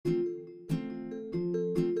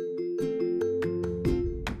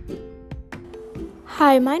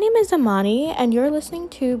Hi, my name is Amani, and you're listening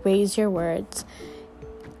to Raise Your Words.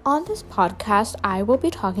 On this podcast, I will be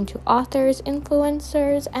talking to authors,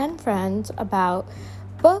 influencers, and friends about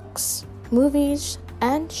books, movies,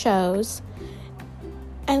 and shows,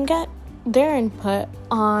 and get their input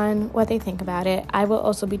on what they think about it. I will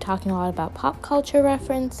also be talking a lot about pop culture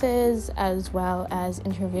references, as well as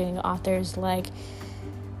interviewing authors like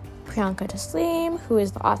Priyanka Taslim, who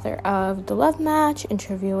is the author of The Love Match,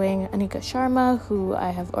 interviewing Anika Sharma, who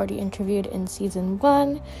I have already interviewed in Season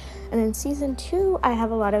 1. And in Season 2, I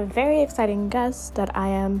have a lot of very exciting guests that I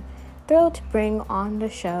am thrilled to bring on the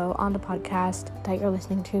show, on the podcast that you're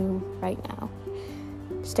listening to right now.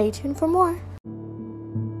 Stay tuned for more.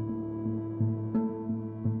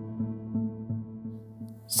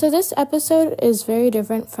 So this episode is very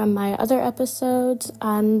different from my other episodes,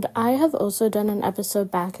 and I have also done an episode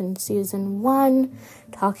back in Season 1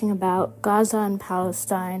 talking about Gaza and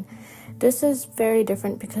Palestine. This is very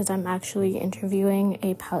different because I'm actually interviewing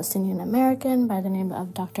a Palestinian American by the name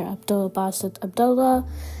of Dr. AbdelBaset Abdalla.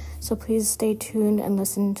 So please stay tuned and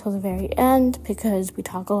listen until the very end because we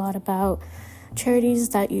talk a lot about charities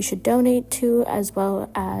that you should donate to, as well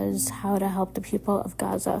as how to help the people of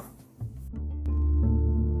Gaza.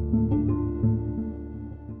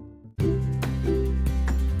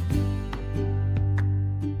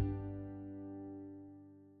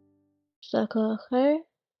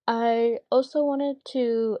 I also wanted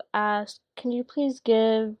to ask, can you please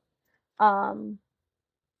give a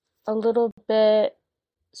little bit,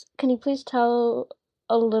 can you please tell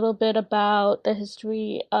a little bit about the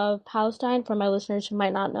history of Palestine for my listeners who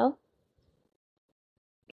might not know?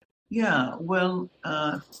 Yeah, well,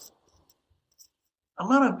 a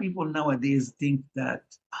lot of people nowadays think that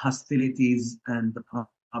hostilities and the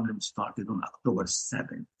problem started on October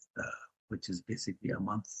 7th, which is basically a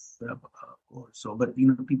month or so. But,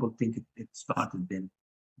 people think it started then.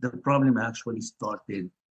 The problem actually started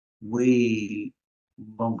way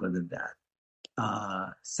longer than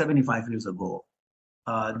that. 75 years ago,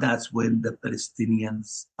 that's when the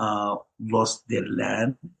Palestinians lost their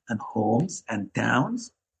land and homes and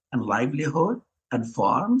towns and livelihood and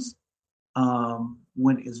farms.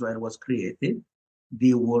 When Israel was created,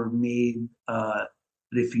 they were made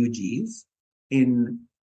refugees in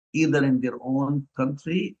either in their own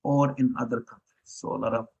country or in other countries. So a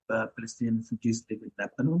lot of Palestinian refugees live in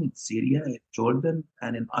Lebanon, in Syria, in Jordan,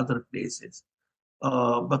 and in other places.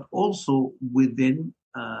 But also within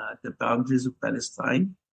the boundaries of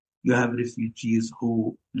Palestine, you have refugees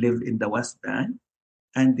who live in the West Bank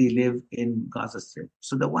and they live in Gaza Strip.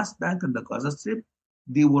 So the West Bank and the Gaza Strip,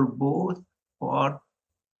 they were both part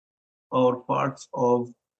or parts of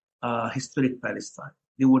historic Palestine.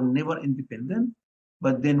 They were never independent,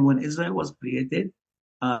 but then when Israel was created,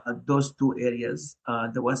 those two areas,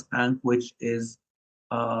 the West Bank, which is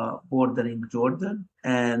bordering Jordan,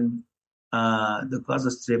 and the Gaza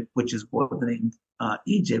Strip, which is bordering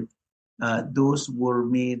Egypt, those were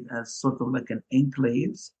made as sort of like an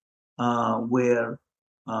enclaves where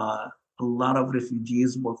a lot of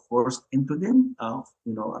refugees were forced into them. A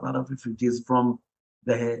lot of refugees from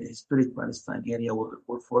the historic Palestine area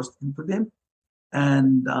were forced into them.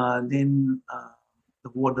 And then the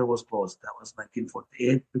border was closed. That was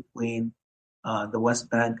 1948 between the West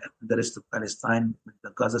Bank and the rest of Palestine, the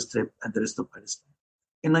Gaza Strip and the rest of Palestine.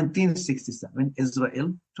 In 1967,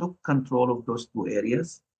 Israel took control of those two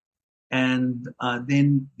areas, and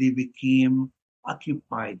then they became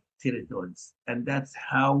occupied territories. And that's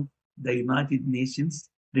how the United Nations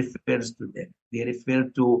refers to them. They refer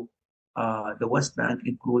to the West Bank,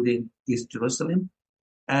 including East Jerusalem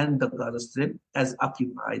and the Gaza Strip, as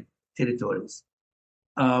occupied territories.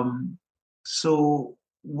 So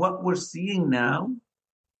what we're seeing now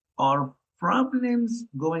are problems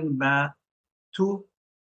going back to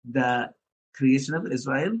the creation of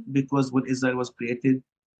Israel, because when Israel was created,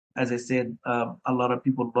 as I said, a lot of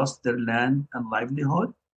people lost their land and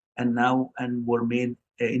livelihood, and were made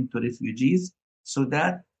into refugees. So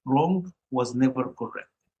that wrong was never corrected.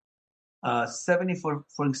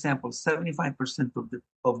 for example, 75%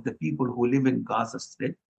 of the people who live in Gaza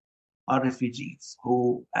Strip are refugees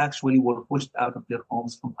who actually were pushed out of their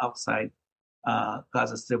homes from outside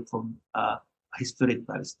Gaza Strip, from historic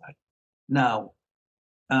Palestine. Now,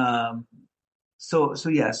 um, so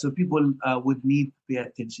people would need to pay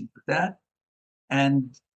attention to that.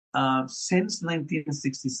 And since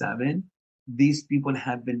 1967, these people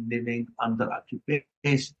have been living under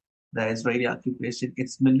occupation, the Israeli occupation.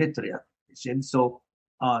 It's military occupation. So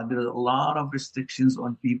there are a lot of restrictions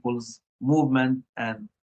on people's movement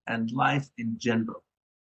and life in general.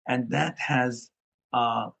 And that has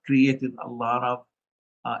created a lot of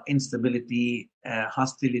instability,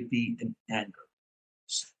 hostility, and anger.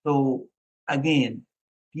 So again,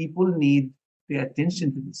 people need to pay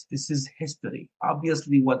attention to this. This is history.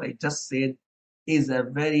 Obviously, what I just said is a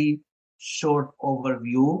very short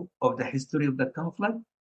overview of the history of the conflict,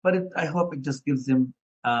 but I hope it just gives them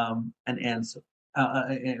an answer,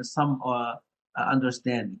 some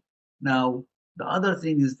understanding. Now, the other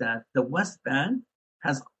thing is that the West Bank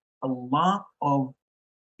has a lot of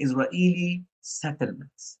Israeli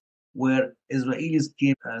settlements where Israelis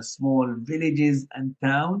came small villages and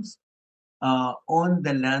towns on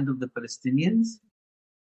the land of the Palestinians.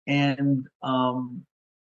 And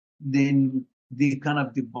then they kind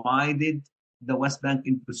of divided the West Bank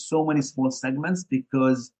into so many small segments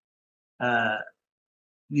because, uh,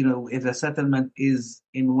 if a settlement is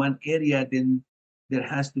in one area, then there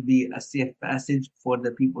has to be a safe passage for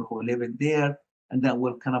the people who live in there. And that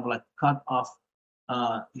will kind of like cut off,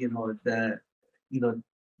 the, you know,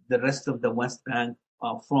 the rest of the West Bank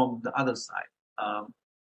from the other side.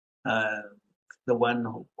 Uh, the one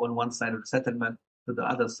on one side of the settlement to the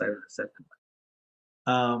other side of the settlement.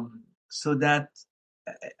 So that,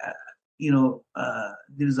 uh,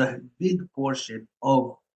 there's a big portion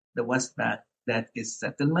of the West Bank that is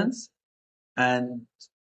settlements. And,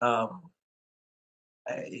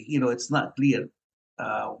 it's not clear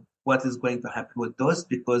what is going to happen with those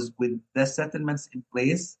because with the settlements in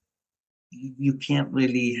place, you can't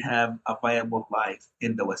really have a viable life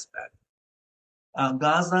in the West Bank.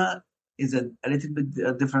 Gaza is a little bit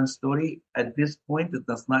different story. At this point, it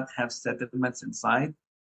does not have settlements inside,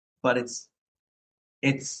 but it's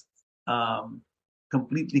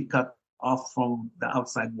completely cut off from the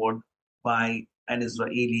outside world by an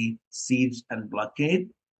Israeli siege and blockade.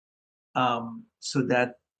 So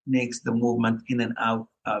that makes the movement in and out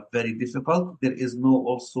very difficult. There is no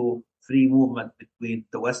also free movement between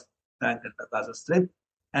the West Bank and the Gaza Strip,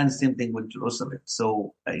 and same thing with Jerusalem.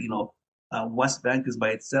 So, West Bank is by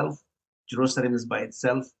itself, Jerusalem is by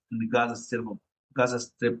itself, and the Gaza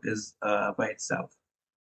Strip is by itself.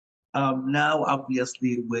 Now,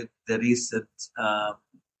 obviously, with the recent uh,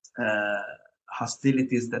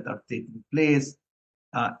 hostilities that are taking place,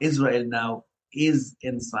 Israel now is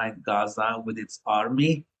inside Gaza with its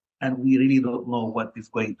army, and we really don't know what is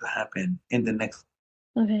going to happen in the next.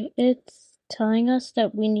 Okay, it's telling us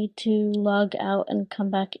that we need to log out and come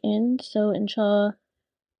back in. So inshallah,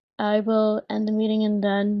 I will end the meeting and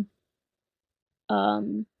then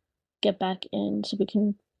get back in so we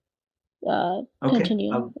can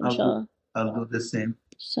continue. Inshallah. I'll do the same.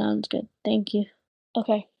 Sounds good. Thank you.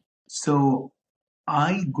 Okay. So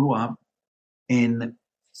I grew up in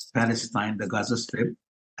Palestine, the Gaza Strip,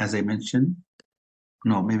 as I mentioned.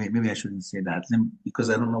 No, maybe I shouldn't say that because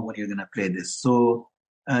I don't know when you're gonna play this. So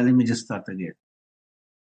let me just start again.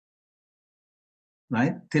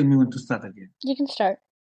 Right? Tell me when to start again. You can start.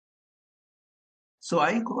 So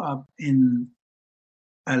I grew up in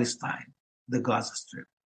Palestine, the Gaza Strip,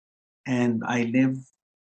 and I lived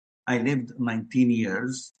 19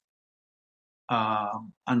 years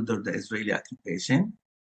under the Israeli occupation.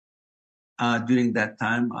 During that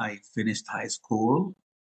time, I finished high school.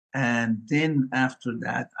 And then after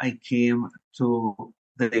that, I came to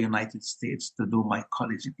the United States to do my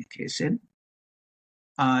college education.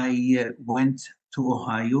 I went to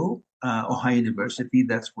Ohio University.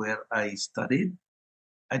 That's where I studied.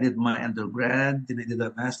 I did my undergrad, then I did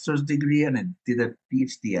a master's degree, and I did a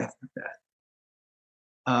PhD after that.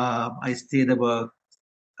 I stayed about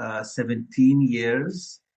 17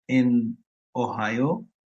 years in Ohio.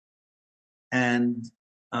 And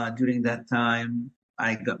during that time,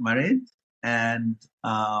 I got married and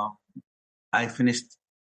I finished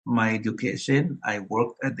my education. I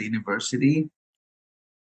worked at the university,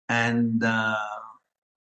 and my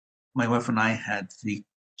wife and I had 3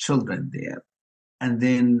 children there. And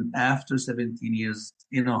then after 17 years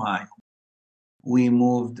in Ohio, we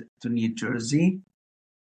moved to New Jersey,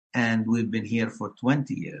 and we've been here for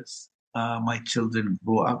 20 years. My children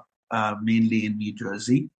grew up mainly in New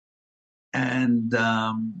Jersey, and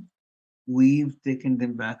we've taken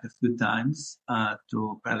them back a few times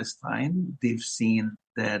to Palestine. They've seen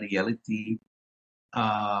the reality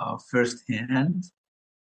firsthand,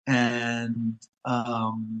 and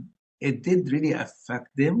it did really affect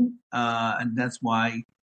them. And that's why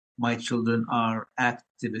my children are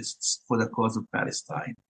activists for the cause of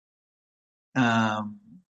Palestine. And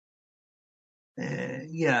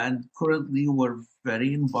currently we're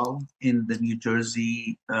very involved in the New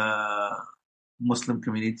Jersey Muslim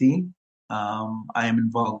community. I am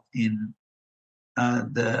involved in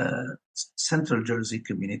the Central Jersey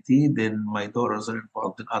community. Then my daughters are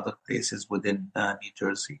involved in other places within New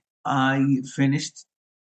Jersey. I finished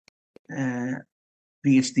uh,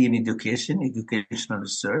 PhD in educational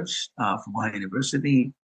research from Ohio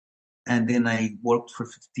University. And then I worked for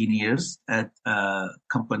 15 years at a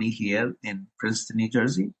company here in Princeton, New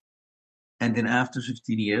Jersey. And then after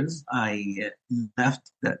 15 years, I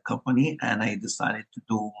left that company and I decided to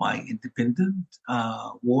do my independent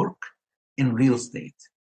work in real estate.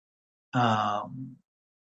 Um,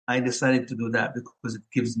 I decided to do that because it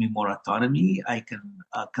gives me more autonomy. I can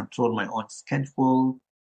control my own schedule.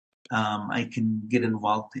 I can get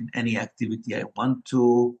involved in any activity I want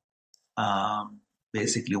to. Um,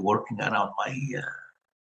 Basically, working around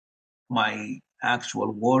my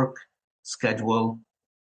actual work schedule,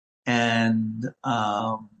 and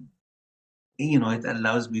it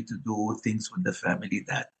allows me to do things with the family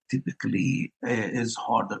that typically is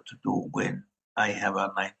harder to do when I have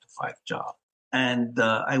a 9 to 5 job. And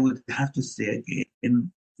I would have to say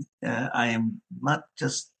again, I am not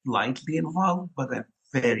just lightly involved, but I'm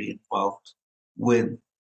very involved with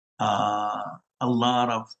a lot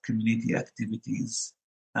of community activities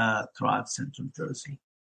throughout Central Jersey.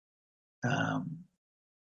 Um,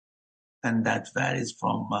 and that varies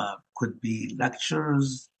from could be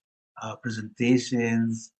lectures,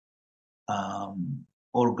 presentations, um,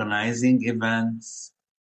 organizing events,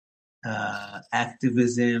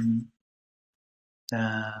 activism,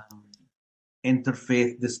 um,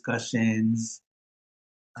 interfaith discussions,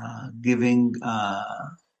 giving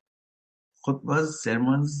khutbas,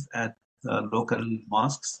 sermons at local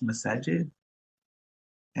mosques, masajid,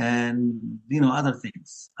 and other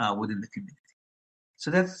things within the community.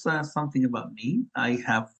 So that's something about me. I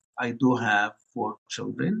do have 4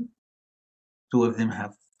 children. 2 of them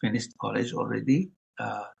have finished college already.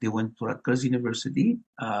 They went to Rutgers University,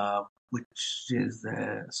 which is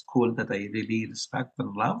a school that I really respect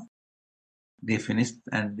and love. They finished,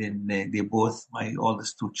 and then they both, my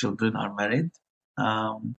oldest 2 children, are married.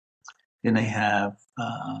 Um, then I have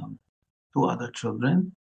 2 other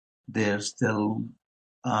children. They're still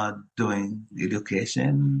doing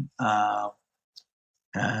education,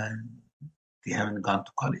 and they haven't gone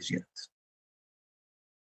to college yet.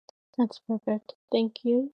 That's perfect. Thank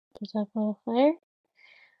you, Jazakallah khair.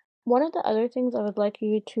 One of the other things I would like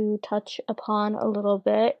you to touch upon a little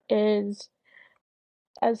bit is,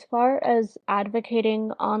 as far as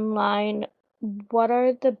advocating online, what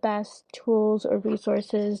are the best tools or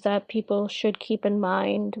resources that people should keep in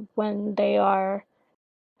mind when they are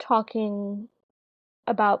talking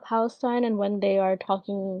about Palestine and when they are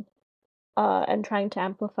talking and trying to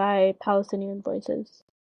amplify Palestinian voices?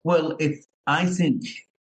 Well, I think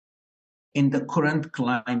in the current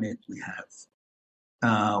climate we have,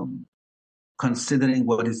 um, considering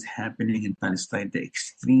what is happening in Palestine, the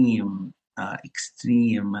extreme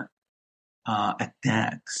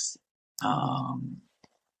attacks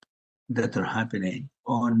that are happening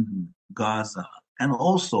on Gaza and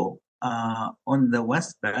also on the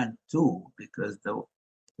West Bank too, because the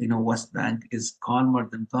West Bank is calmer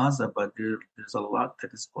than Gaza, but there's a lot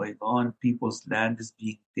that is going on. People's land is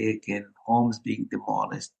being taken, homes being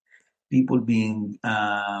demolished, people being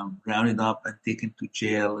rounded up and taken to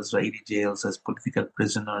jail, Israeli jails, as political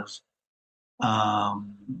prisoners.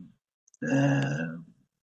 Um, uh,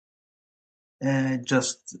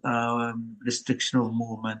 just restriction of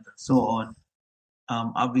movement and so on.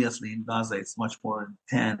 Obviously, in Gaza, it's much more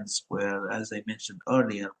intense, where, as I mentioned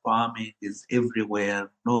earlier, bombing is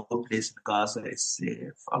everywhere. No place in Gaza is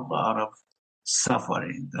safe. A lot of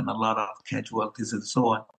suffering and a lot of casualties and so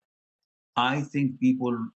on. I think they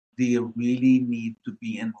really need to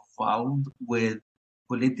be involved with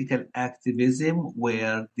political activism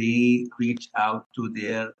where they reach out to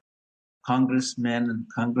their congressmen and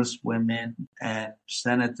congresswomen and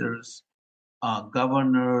senators,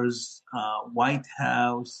 governors, White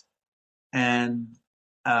House, and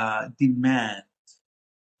demand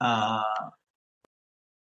uh,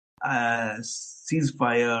 a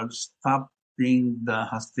ceasefire, stopping the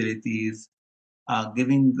hostilities,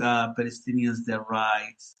 giving Palestinians their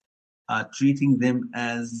rights, treating them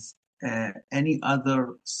as any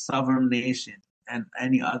other sovereign nation and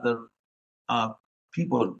any other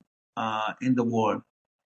people in the world.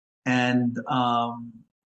 And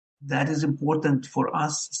that is important for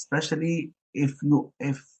us, especially if you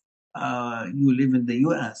live in the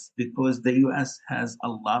U.S., because the U.S. has a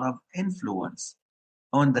lot of influence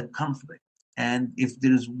on the conflict. And if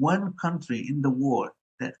there is one country in the world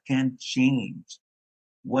that can change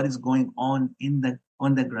what is going on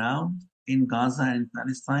on the ground in Gaza and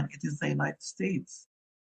Palestine, it is the United States.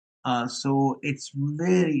 So it's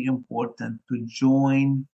very important to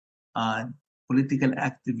join uh, political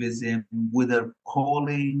activism, whether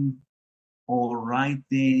calling or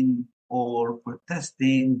writing or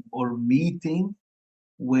protesting or meeting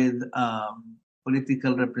with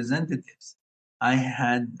political representatives. I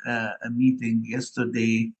had a meeting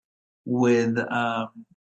yesterday with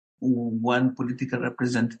one political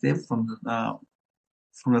representative from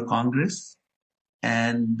the Congress,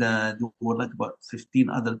 and there were like about 15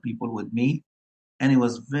 other people with me, and it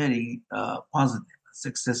was very positive,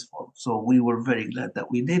 successful. So we were very glad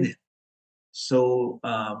that we did it. So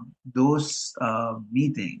those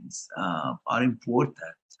meetings are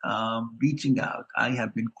important. Reaching out, I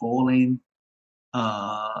have been calling,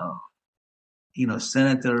 uh,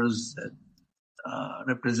 senators,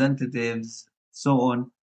 representatives, so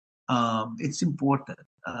on. It's important.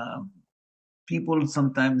 People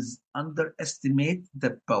sometimes underestimate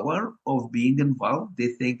the power of being involved.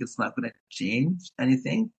 They think it's not going to change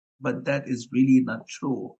anything, but that is really not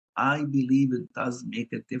true. I believe it does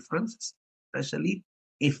make a difference, especially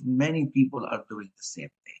if many people are doing the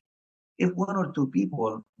same thing. If one or two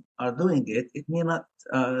people are doing it, it may not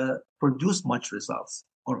produce much results.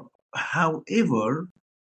 Or, however,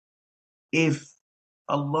 if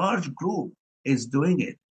a large group is doing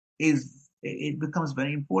it, it becomes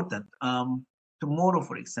very important. Tomorrow,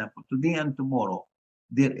 for example, today and tomorrow,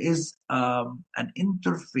 there is an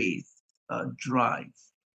interfaith drive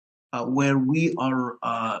where we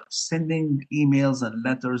are sending emails and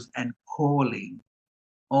letters and calling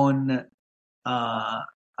on uh,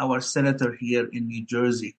 our senator here in New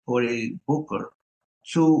Jersey, Cory Booker,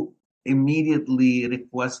 to immediately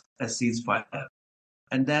request a ceasefire.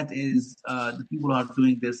 And that is the people who are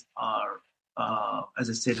doing this are, as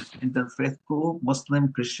I said, interfaith group,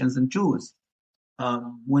 Muslim, Christians, and Jews.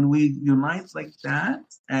 When we unite like that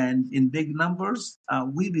and in big numbers,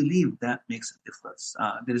 we believe that makes a difference.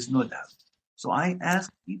 There is no doubt. So I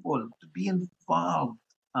ask people to be involved.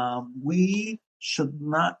 We should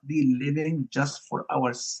not be living just for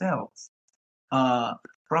ourselves.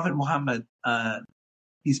 Prophet Muhammad,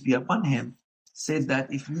 peace be upon him, said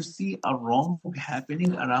that if you see a wrong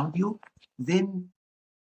happening around you, then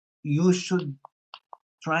you should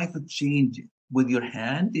try to change it with your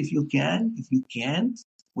hand if you can. If you can't,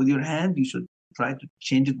 with your hand, you should try to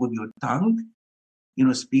change it with your tongue,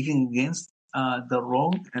 speaking against the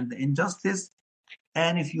wrong and the injustice.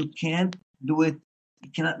 And if you can't do it, you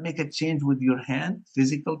cannot make a change with your hand,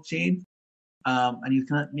 physical change, and you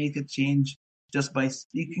cannot make a change just by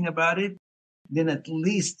speaking about it, then at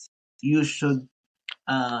least you should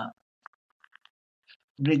uh,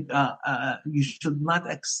 you should not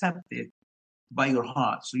accept it by your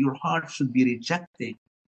heart. So your heart should be rejecting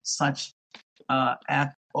such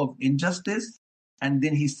act of injustice. And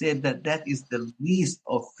then he said that that is the least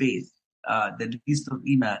of faith, the least of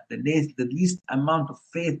iman, the least amount of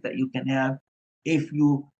faith that you can have if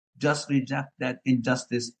you just reject that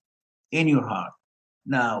injustice in your heart.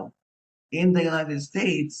 Now, in the United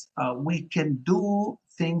States, we can do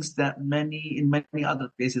things that in many other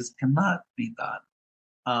places cannot be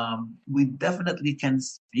done. We definitely can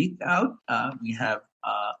speak out.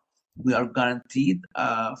 We are guaranteed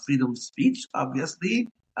freedom of speech, obviously,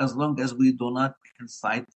 as long as we do not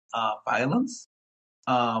incite violence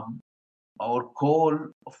um, or call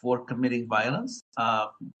for committing violence.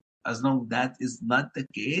 As long as that is not the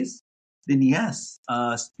case, then yes,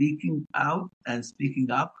 speaking out and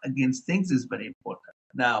speaking up against things is very important.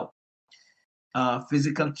 Now,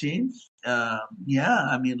 physical change, yeah,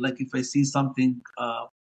 I mean, like if I see something,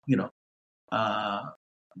 you know, uh,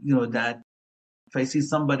 that if I see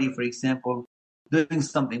somebody, for example, doing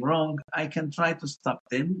something wrong, I can try to stop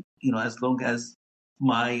them, as long as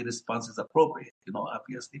my response is appropriate,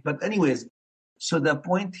 obviously. But anyways, so the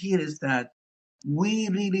point here is that we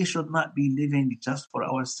really should not be living just for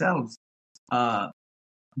ourselves. Uh,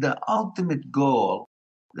 the ultimate goal,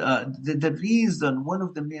 the reason, one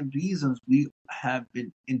of the main reasons we have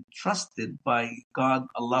been entrusted by God,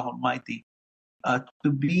 Allah Almighty,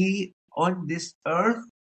 to be on this earth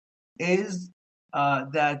is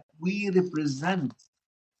that we represent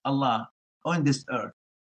Allah on this earth.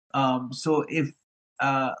 So if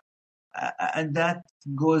and that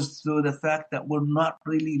goes to the fact that we're not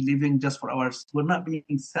really living just for ours. We're not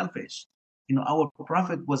being selfish. Our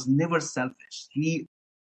Prophet was never selfish. He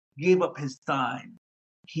gave up his time.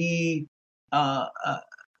 He uh, uh,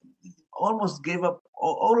 almost gave up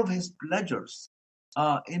all of his pleasures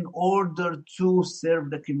in order to serve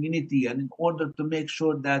the community and in order to make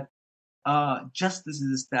sure that justice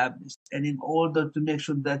is established and in order to make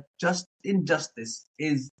sure that just injustice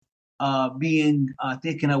is being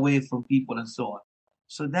taken away from people and so on.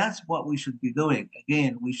 So that's what we should be doing.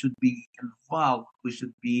 Again, we should be involved. We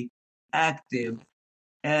should be active.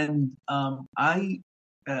 And uh, I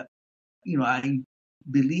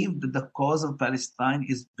believe that the cause of Palestine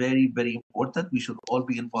is very, very important. We should all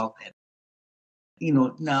be involved in.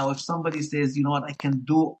 Now if somebody says, you know what, I can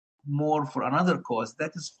do more for another cause,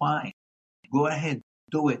 that is fine. Go ahead,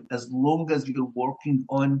 do it, as long as you're working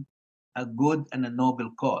on a good and a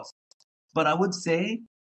noble cause. But I would say,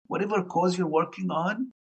 whatever cause you're working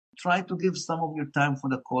on, try to give some of your time for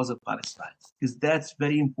the cause of Palestine, because that's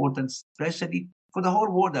very important, especially for the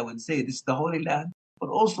whole world. I would say this is the Holy Land, but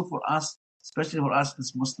also for us, especially for us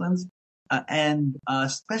as Muslims, and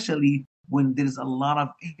especially when there is a lot of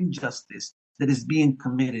injustice that is being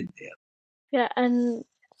committed there. Yeah, and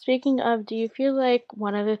speaking of, do you feel like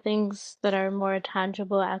one of the things that are more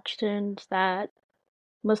tangible actions that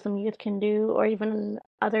Muslim youth can do, or even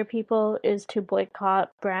other people, is to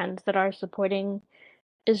boycott brands that are supporting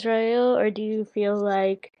Israel? Or do you feel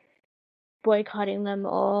like boycotting them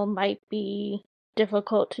all might be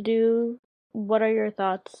difficult to do? What are your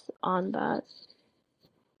thoughts on that?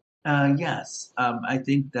 Yes, I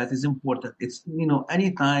think that is important. It's,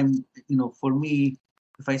 anytime, for me,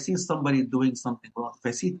 if I see somebody doing something wrong, if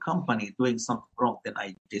I see a company doing something wrong, then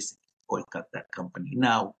I basically boycott that company.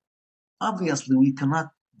 Now, obviously, we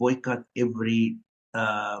cannot boycott every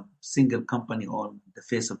single company on the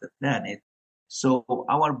face of the planet. So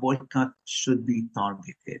our boycott should be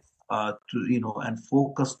targeted and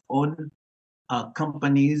focused on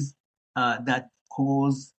companies that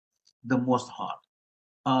cause the most harm.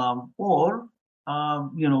 Or,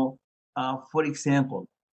 for example,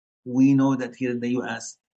 we know that here in the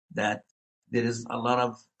U.S. that there is a lot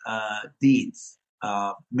of dates.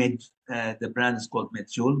 The brand is called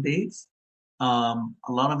Medjool dates. A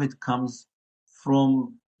lot of it comes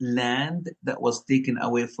from land that was taken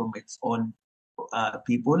away from its own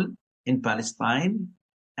people in Palestine,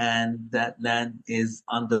 and that land is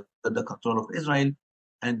under the control of Israel,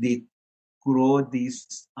 and they grow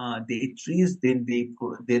these date trees, then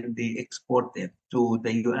they export them to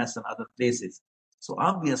the U.S. and other places. So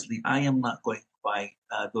obviously, I am not going to buy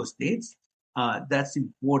those dates. That's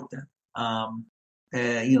important.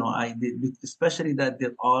 Especially that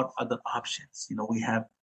there are other options. We have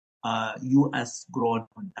U.S. grown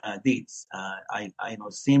dates. I know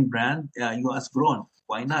same brand, U.S. grown.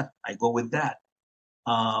 Why not? I go with that.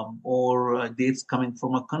 Or dates coming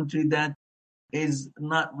from a country that is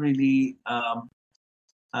not really um,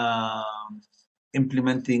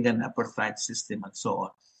 implementing an apartheid system and so on.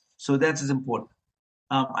 So that is important.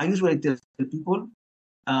 I usually tell people,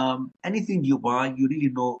 anything you buy, you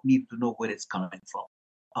really need to know where it's coming from,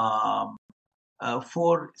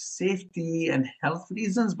 for safety and health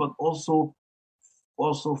reasons, but also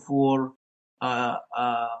for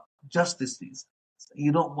justice reasons.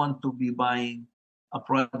 You don't want to be buying a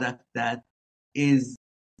product that is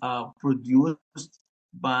produced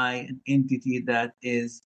by an entity that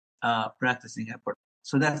is practicing apartheid.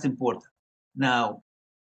 So that's important. Now,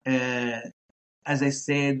 uh, as I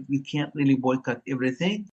said, we can't really boycott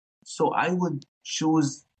everything. So I would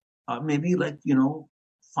choose maybe like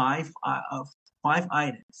five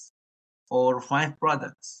items or five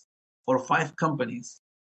products or five companies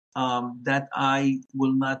that I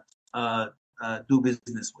will not do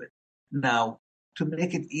business with. Now, to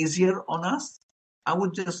make it easier on us, I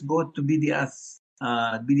would just go to BDS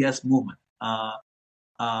movement,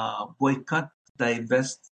 boycott,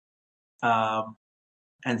 divest, um,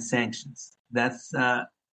 and sanctions. That's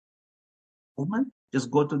movement.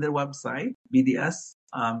 Just go to their website, BDS,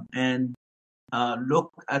 and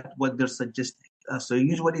look at what they're suggesting. So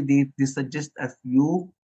usually they suggest a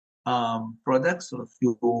few products or a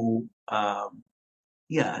few,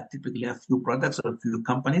 typically a few products or a few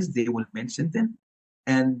companies. They will mention them,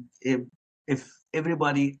 and if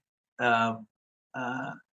everybody um,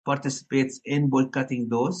 uh, participates in boycotting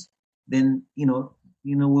those, then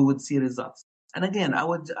we would see results. And again, I'm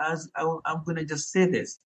going to just say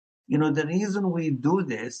this. The reason we do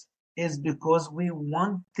this is because we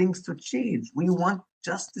want things to change. We want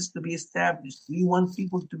justice to be established. We want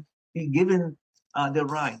people to be given their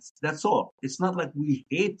rights. That's all. It's not like we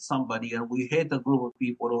hate somebody or we hate a group of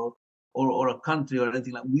people or a country or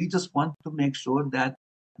anything like. We just want to make sure that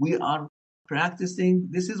we are practicing.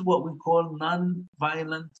 This is what we call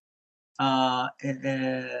non-violent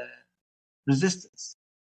resistance,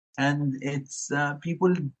 and it's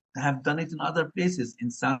people have done it in other places.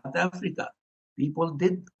 In South Africa, people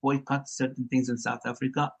did boycott certain things in South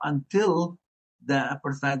Africa until the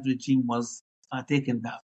apartheid regime was taken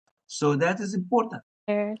down. So that is important.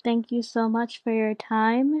 Thank you so much for your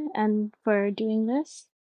time and for doing this.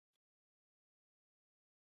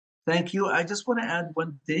 Thank you. I just want to add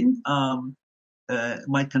one thing.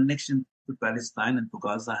 My connection to Palestine and to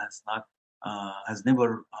Gaza has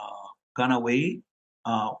never gone away.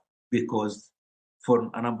 uh, because for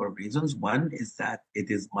a number of reasons. One is that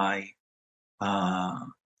it is uh,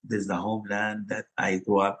 this is the homeland that I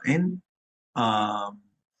grew up in. Um,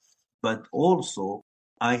 but also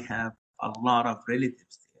I have a lot of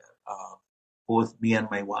relatives there, both me and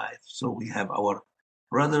my wife. So we have our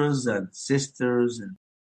brothers and sisters and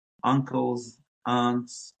uncles,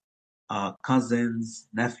 aunts, cousins,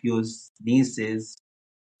 nephews, nieces,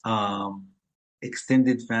 um,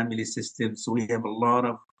 extended family system. So we have a lot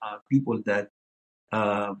of people that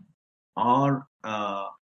uh, are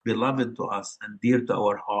beloved to us and dear to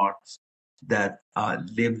our hearts that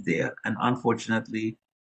live there. And unfortunately,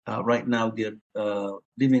 right now they're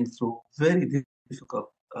living through very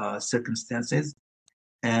difficult circumstances.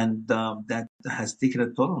 And that has taken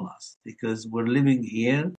a toll on us because we're living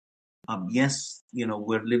here. Yes,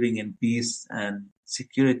 we're living in peace and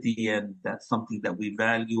security, and that's something that we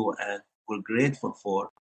value and we're grateful for.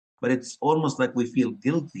 But it's almost like we feel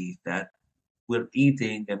guilty that we're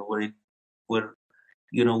eating and we're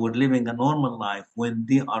living a normal life when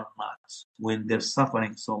they are not, when they're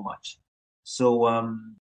suffering so much. So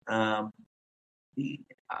um,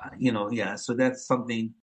 yeah. So that's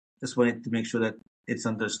something. Just wanted to make sure that it's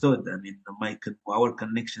understood. I mean, our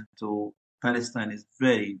connection to Palestine is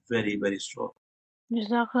very, very, very strong.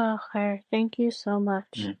 Jazakallah khair. Thank you so much.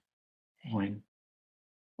 Yeah. Right.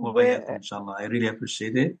 We're Inshallah. I really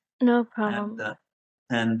appreciate it, no and problem.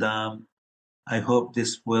 I hope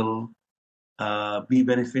this will be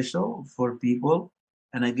beneficial for people.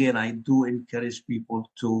 And again, I do encourage people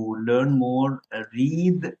to learn more,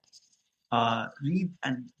 read a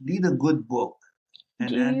good book. Do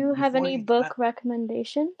And you have before any you, book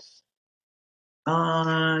recommendations?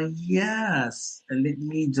 yes, let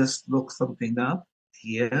me just look something up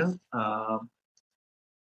here.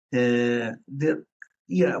 There,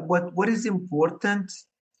 yeah, what is important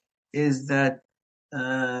is that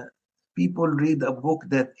uh, people read a book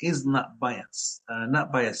that is not biased,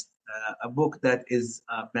 a book that is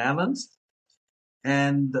balanced.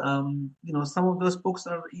 And some of those books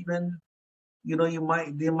are even,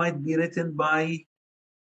 they might be written by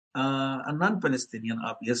a non-Palestinian,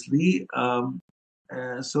 obviously.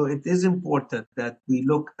 So it is important that we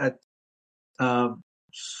look at uh,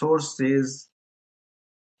 sources.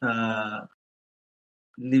 Uh,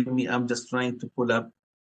 Leave me, I'm just trying to pull up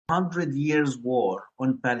 100 Years War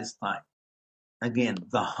on Palestine. Again,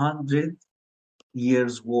 the 100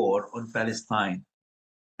 Years War on Palestine.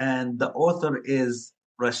 And the author is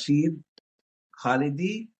Rashid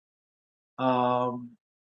Khalidi. Um,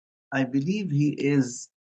 I believe he is,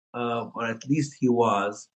 or at least he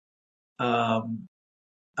was, um,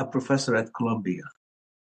 a professor at Columbia.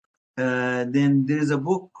 Then there's a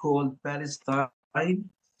book called Palestine,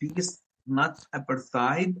 Peace, Not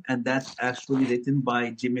Apartheid, and that's actually written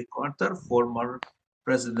by Jimmy Carter, former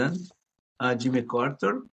President Jimmy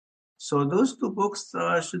Carter. So those two books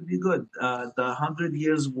should be good. The 100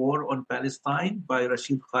 Years War on Palestine by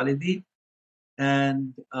Rashid Khalidi,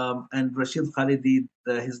 and Rashid Khalidi,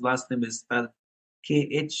 his last name is spelled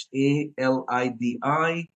Khalidi.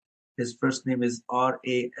 His first name is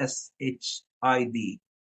Rashid.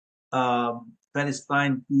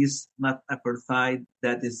 Palestine, Peace, Not Apartheid.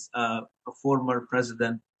 That is former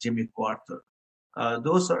President Jimmy Carter.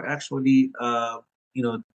 Those are actually,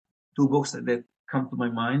 two books that come to my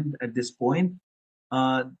mind at this point.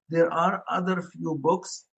 There are other few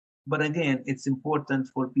books, but again, it's important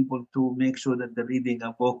for people to make sure that they're reading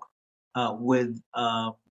a book with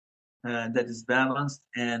that is balanced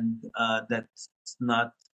and that's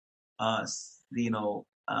not,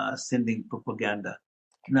 sending propaganda.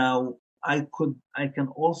 Now, I can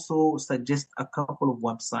also suggest a couple of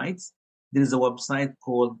websites. There is a website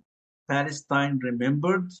called Palestine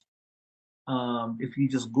Remembered. If you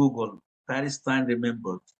just Google Palestine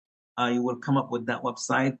Remembered, you will come up with that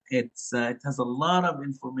website. It has a lot of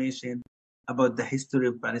information about the history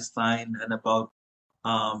of Palestine and about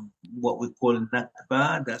what we call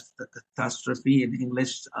Nakba. That's the catastrophe in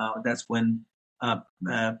English. That's when uh,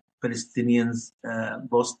 uh, Palestinians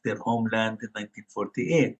lost their homeland in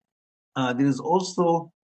 1948. There is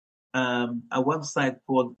also a website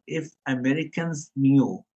called If Americans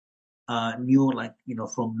Knew. New, like,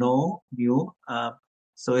 from no, new.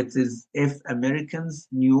 So it is If Americans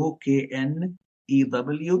Knew,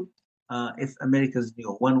 KNEW. If Americans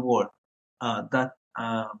Knew, one word. That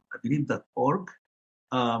I believe .org.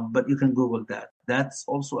 But you can Google that. That's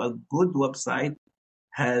also a good website.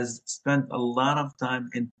 Has spent a lot of time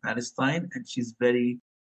in Palestine, and she's very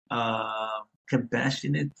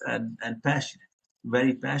compassionate and passionate,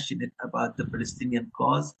 very passionate about the Palestinian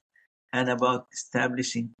cause and about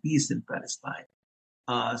establishing peace in Palestine.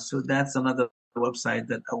 So that's another website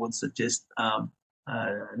that I would suggest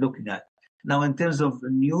looking at. Now, in terms of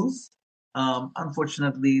news,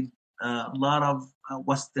 unfortunately, a lot of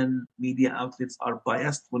Western media outlets are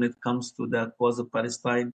biased when it comes to the cause of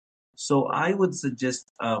Palestine. So I would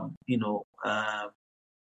suggest, uh,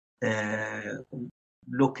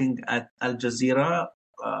 looking at Al Jazeera,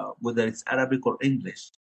 whether it's Arabic or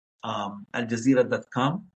English. Al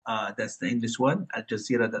Jazeera.com, that's the English one. Al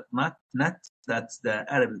Jazeera.net, that's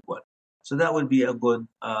the Arabic one. So that would be a good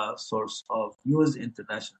source of news,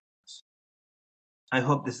 international news. I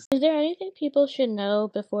hope this is Is there anything people should know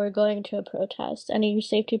before going to a protest? Any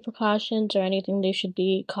safety precautions or anything they should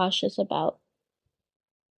be cautious about?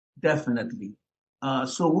 definitely.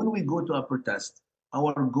 So when we go to a protest,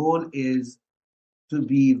 our goal is to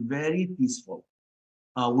be very peaceful.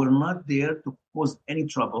 We're not there to cause any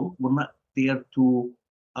trouble. We're not there to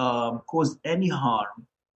cause any harm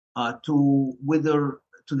to whether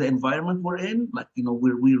to the environment we're in. Like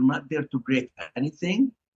we're not there to break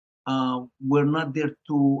anything. We're not there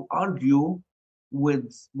to argue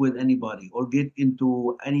with anybody or get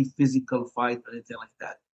into any physical fight or anything like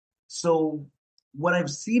that. So what I've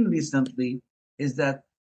seen recently is that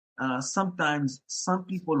sometimes some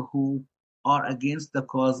people who are against the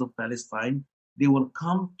cause of Palestine, they will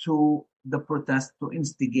come to the protest to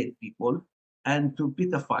instigate people and to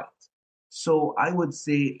pick a fight. So I would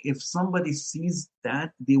say if somebody sees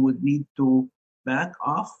that, they would need to back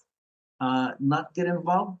off, not get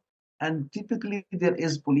involved. And typically there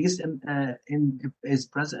is police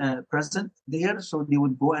present there, so they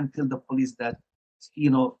would go and tell the police that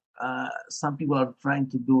some people are trying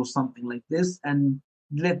to do something like this, and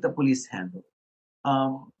let the police handle.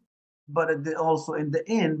 Um, but also in the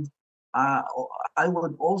end, uh, I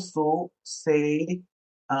would also say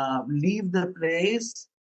leave the place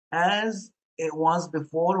as it was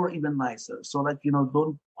before, or even nicer. So, like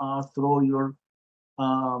don't throw your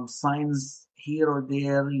signs here or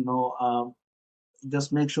there.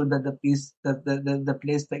 Just make sure that the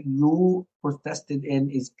place that you protested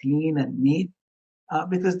in is clean and neat,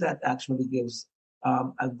 because that actually gives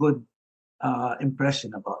a good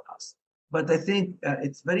impression about us. But I think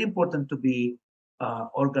it's very important to be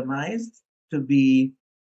organized, to be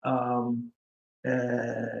um,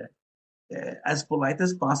 uh, as polite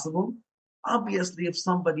as possible. Obviously, if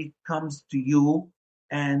somebody comes to you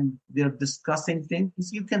and they're discussing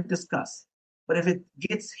things, you can discuss. But if it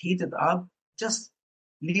gets heated up, just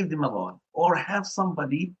leave them alone, or have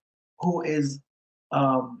somebody who is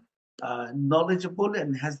um, knowledgeable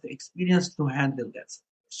and has the experience to handle that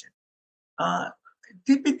situation. Uh,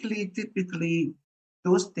 typically,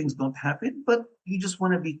 those things don't happen, but you just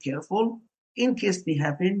want to be careful in case they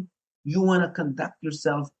happen. You want to conduct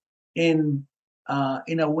yourself in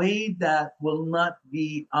a way that will not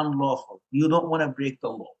be unlawful. You don't want to break the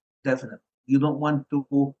law, definitely. You don't want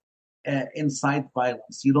to incite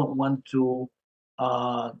violence. You don't want to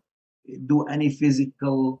uh, do any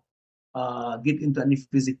physical, get into any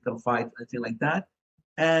physical fight, anything like that.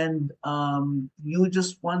 And you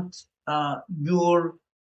just want uh,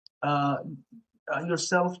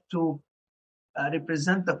 yourself to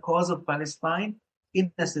represent the cause of Palestine in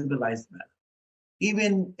a civilized manner,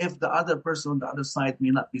 even if the other person on the other side may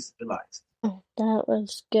not be civilized. Oh, that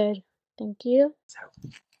was good. Thank you.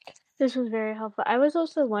 This was very helpful. I was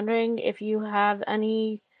also wondering if you have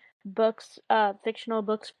any books, fictional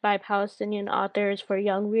books by Palestinian authors for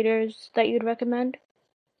young readers that you'd recommend.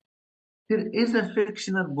 There is a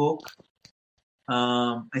fictional book.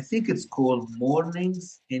 I think it's called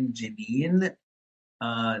Mornings in Jenin.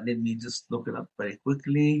 Let me just look it up very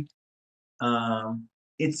quickly. Um,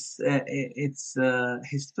 it's a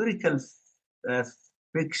historical uh,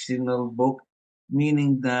 fictional book,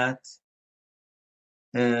 meaning that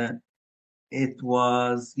uh, it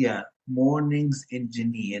was, yeah, Mornings in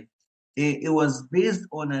Jenin. It was based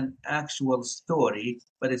on an actual story,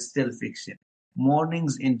 but it's still fiction.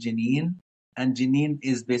 Mornings in Jenin, and Jenin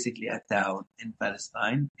is basically a town in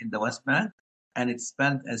Palestine in the West Bank, and it's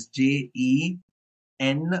spelled as Jenin.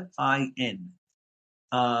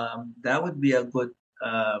 That would be a good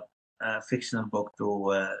fictional book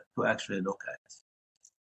to actually look at.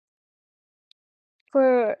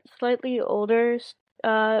 For slightly older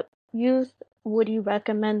uh, youth, would you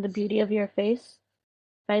recommend The Beauty of Your Face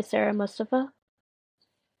by Sarah Mustafa?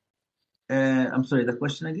 I'm sorry, the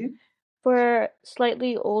question again? For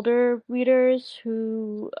slightly older readers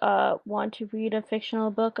who want to read a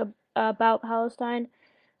fictional book about Palestine,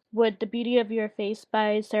 would The Beauty of Your Face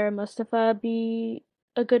by Sarah Mustafa be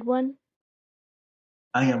a good one?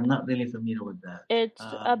 I am not really familiar with that. It's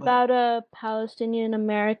But about a Palestinian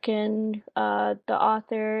American. The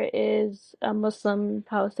author is a Muslim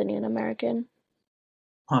Palestinian American.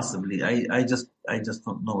 Possibly. I just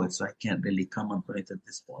don't know it, so I can't really comment on it at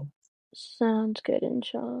this point. Sounds good,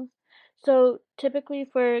 inshallah. So typically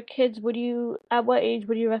for kids, at what age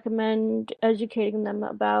would you recommend educating them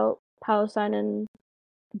about Palestine, and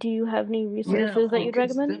do you have any Yeah, resources that for you'd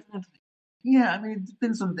kids, recommend? definitely. Yeah, I mean, it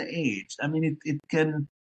depends on the age. I mean, it can,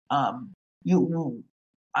 um, you,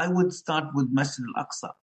 I would start with Masjid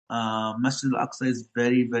al-Aqsa. Masjid al-Aqsa is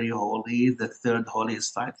very, very holy, the third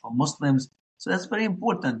holiest site for Muslims. So that's very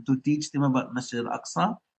important to teach them about Masjid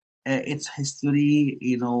al-Aqsa, its history,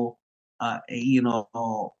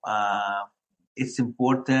 its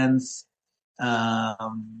importance,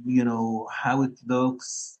 how it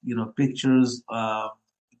looks, pictures,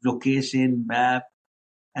 location, map,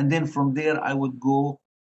 and then from there I would go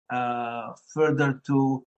further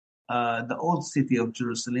to the old city of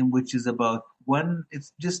Jerusalem, which is about one.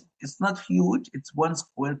 It's not huge. It's 1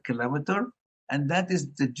 square kilometer, and that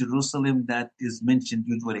is the Jerusalem that is mentioned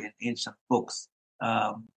usually in ancient books.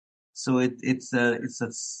 Um, so it's a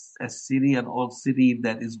city, an old city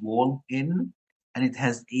that is walled in, and it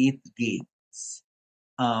has 8 gates.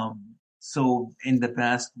 So in the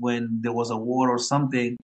past, when there was a war or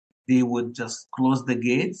something, they would just close the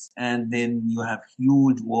gates, and then you have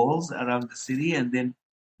huge walls around the city, and then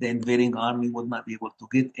the invading army would not be able to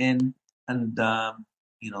get in, and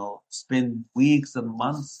spend weeks and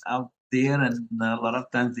months out there, and a lot of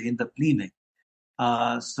times they end up leaving.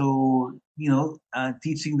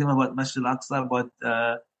 Teaching them about Masjid al-Aqsa, about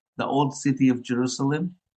the old city of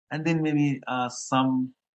Jerusalem, and then maybe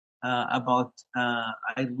some about.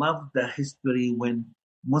 I love the history when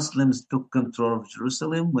Muslims took control of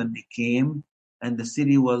Jerusalem when they came, and the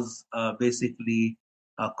city was basically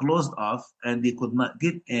closed off, and they could not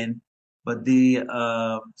get in, but they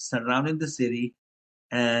surrounded the city,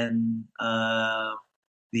 and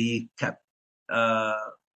they kept.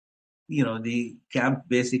 They camped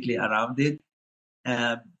basically around it.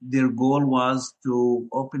 Their goal was to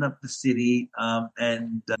open up the city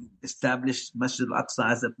and establish Masjid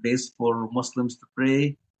al-Aqsa as a place for Muslims to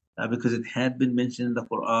pray because it had been mentioned in the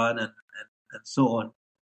Quran and so on.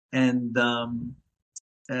 And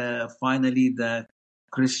finally, the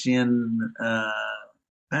Christian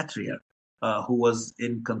patriarch who was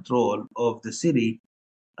in control of the city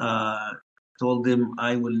uh, told them,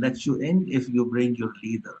 I will let you in if you bring your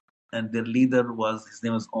leader. And their leader his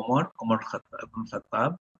name was Omar ibn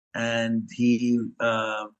Khattab. And he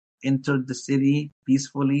entered the city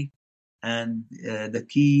peacefully. And the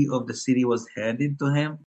key of the city was handed to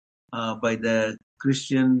him by the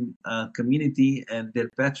Christian community and their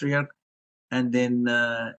patriarch. And then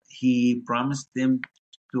he promised them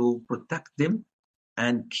to protect them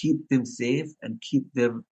and keep them safe and keep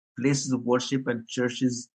their places of worship and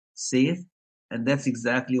churches safe. And that's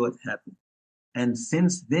exactly what happened. And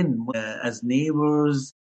since then, as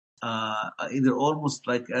neighbors, they're almost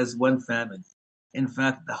like as one family. In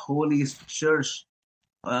fact, the holiest church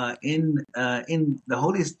in the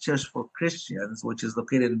holiest church for Christians, which is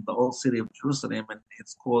located in the old city of Jerusalem, and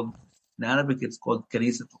it's called in Arabic, it's called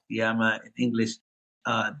Kanisa Qiyama, in English,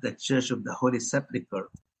 the Church of the Holy Sepulchre.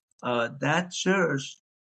 That church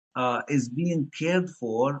is being cared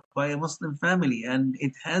for by a Muslim family, and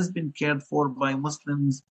it has been cared for by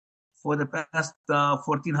Muslims for the past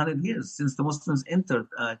 1400 years since the Muslims entered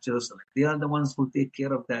Jerusalem. They are the ones who take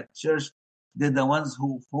care of that church. They're the ones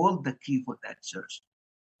who hold the key for that church.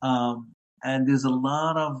 And there's a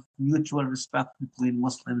lot of mutual respect between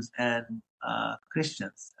Muslims and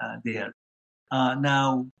Christians there.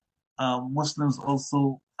 Now, Muslims,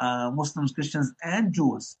 Christians, and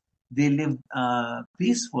Jews, they lived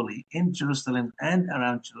peacefully in Jerusalem and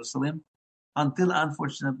around Jerusalem until,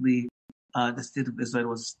 unfortunately, the state of Israel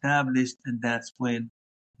was established, and that's when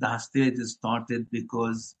the hostilities started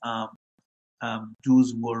because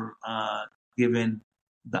Jews were given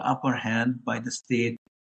the upper hand by the state,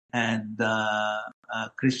 and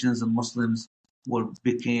Christians and Muslims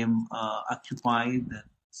became occupied and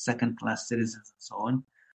second-class citizens and so on.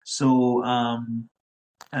 So uh,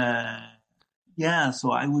 yeah,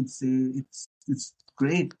 so I would say it's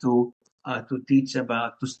great to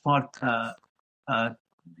start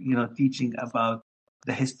teaching about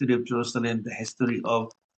the history of Jerusalem, the history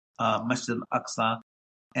of Masjid al-Aqsa,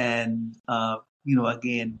 and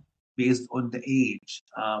again based on the age,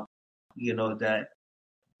 that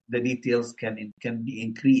the details can be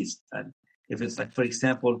increased. And if it's like, for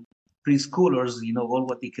example, preschoolers, all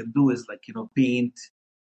what they can do is like paint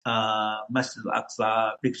Masjid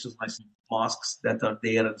al-Aqsa, pictures of mosques that are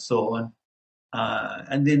there and so on.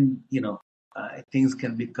 And then, things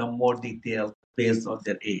can become more detailed based on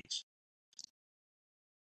their age.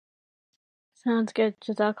 Sounds good.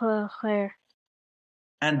 Jazakallah khair.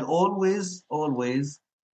 And always,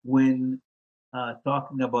 when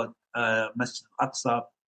talking about Masjid al-Aqsa,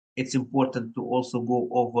 it's important to also go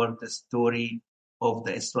over the story of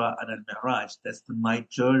the Isra and al-Mi'raj. That's the night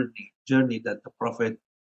journey that the Prophet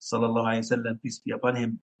sallallahu alaihi wasallam, peace be upon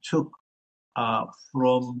him, took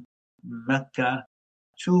from Mecca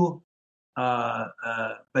to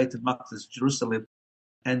Beit al-Maqdis, Jerusalem,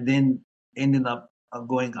 and then ended up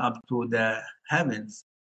going up to the heavens,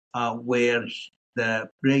 where the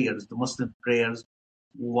Muslim prayers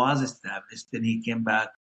was established. Then he came back,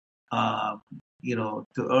 uh,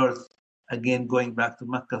 to earth again, going back to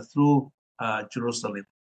Mecca through Jerusalem.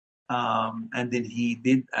 And then he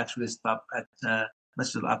did actually stop at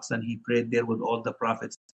Masjid al-Aqsa, and he prayed there with all the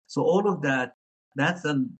prophets. So all of that, that's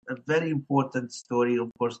a very important story, of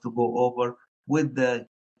course, to go over with the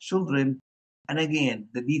children. And again,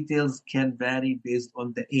 the details can vary based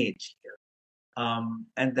on the age here.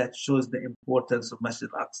 And that shows the importance of Masjid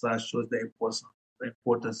al-Aqsa, shows the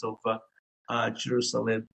importance of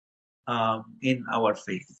Jerusalem in our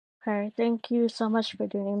faith. Okay, thank you so much for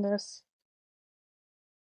doing this.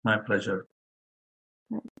 My pleasure.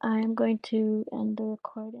 I am going to end the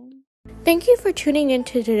recording. Thank you for tuning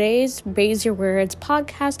into today's Raise Your Words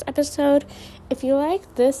podcast episode. If you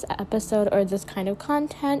like this episode or this kind of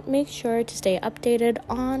content, make sure to stay updated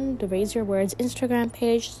on the Raise Your Words Instagram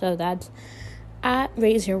page. So that's at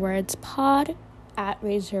Raise Your Words Pod, at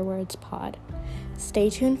Raise Your Words Pod. Stay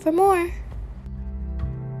tuned for more.